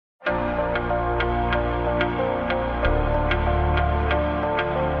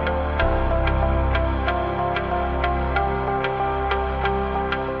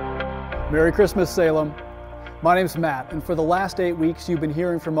Merry Christmas, Salem. My name's Matt, and for the last 8 weeks, you've been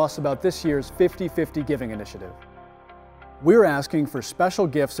hearing from us about this year's 50/50 Giving Initiative. We're asking for special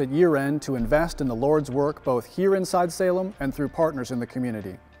gifts at year-end to invest in the Lord's work both here inside Salem and through partners in the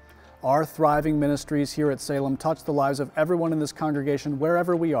community. Our thriving ministries here at Salem touch the lives of everyone in this congregation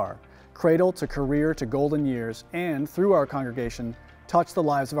wherever we are, cradle to career to golden years, and through our congregation, touch the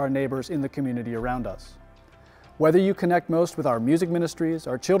lives of our neighbors in the community around us. Whether you connect most with our music ministries,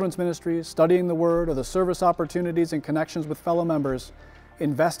 our children's ministries, studying the Word, or the service opportunities and connections with fellow members,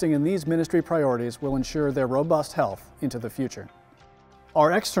 investing in these ministry priorities will ensure their robust health into the future.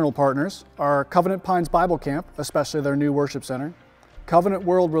 Our external partners are Covenant Pines Bible Camp, especially their new worship center, Covenant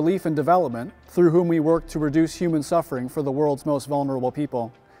World Relief and Development, through whom we work to reduce human suffering for the world's most vulnerable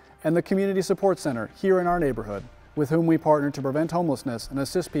people, and the Community Support Center here in our neighborhood, with whom we partner to prevent homelessness and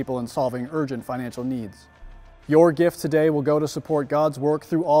assist people in solving urgent financial needs. Your gift today will go to support God's work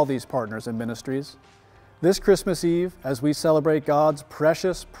through all these partners and ministries. This Christmas Eve, as we celebrate God's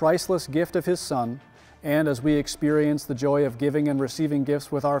precious, priceless gift of His Son, and as we experience the joy of giving and receiving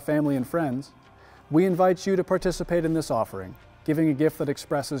gifts with our family and friends, we invite you to participate in this offering, giving a gift that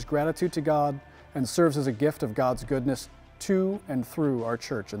expresses gratitude to God and serves as a gift of God's goodness to and through our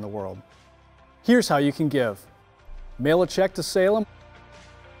church in the world. Here's how you can give. Mail a check to Salem,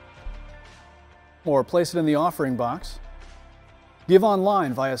 or place it in the offering box. Give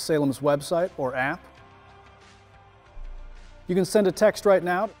online via Salem's website or app. You can send a text right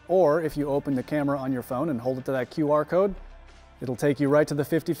now, or if you open the camera on your phone and hold it to that QR code, it'll take you right to the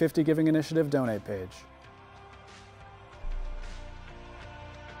 50/50 Giving Initiative donate page.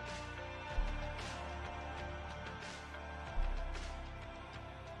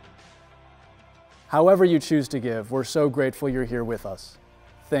 However you choose to give, we're so grateful you're here with us.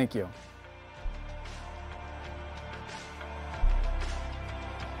 Thank you.